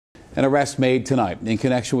An arrest made tonight in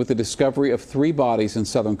connection with the discovery of 3 bodies in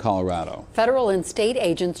southern Colorado. Federal and state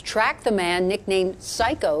agents tracked the man nicknamed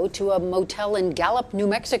Psycho to a motel in Gallup, New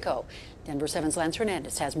Mexico. Denver 7's Lance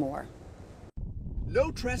Hernandez has more.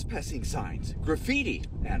 No trespassing signs, graffiti,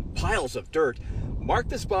 and piles of dirt mark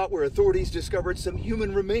the spot where authorities discovered some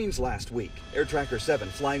human remains last week. Air Tracker 7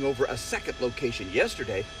 flying over a second location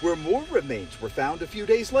yesterday where more remains were found a few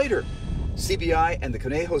days later. CBI and the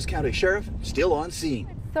Conejos County Sheriff still on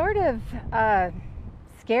scene. Sort of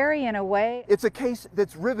scary in a way. It's a case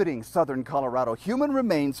that's riveting southern Colorado. Human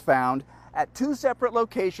remains found at 2 separate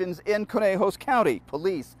locations in Conejos County.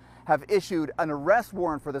 Police have issued an arrest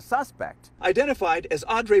warrant for the suspect. Identified as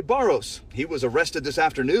Andre Barros, he was arrested this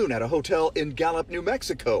afternoon at a hotel in Gallup, New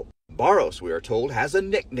Mexico. Barros, we are told, has a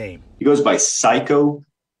nickname. He goes by Psycho.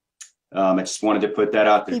 I just wanted to put that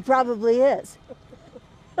out there. He probably is.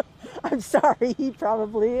 I'm sorry, he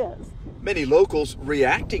probably is. Many locals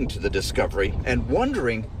reacting to the discovery and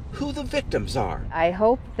wondering who the victims are. I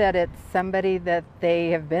hope that it's somebody that they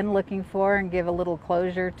have been looking for and give a little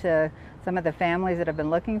closure to some of the families that have been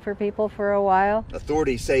looking for people for a while.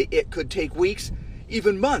 Authorities say it could take weeks,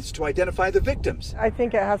 even months, to identify the victims. I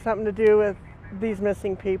think it has something to do with these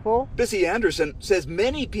missing people. Bissy Anderson says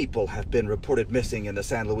many people have been reported missing in the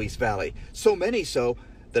San Luis Valley. So many so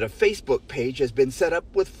that a Facebook page has been set up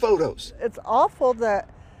with photos. It's awful that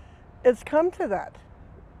it's come to that.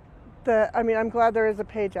 I'm glad there is a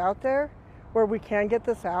page out there where we can get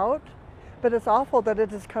this out, but it's awful that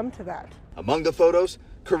it has come to that. Among the photos,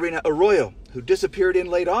 Karina Arroyo, who disappeared in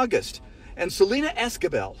late August, and Selena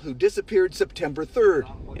Escabel, who disappeared September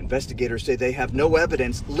 3rd. Investigators say they have no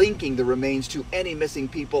evidence linking the remains to any missing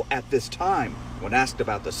people at this time. When asked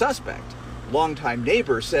about the suspect, longtime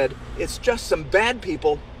neighbors said it's just some bad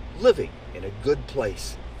people living in a good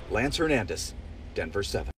place. Lance Hernandez, Denver 7.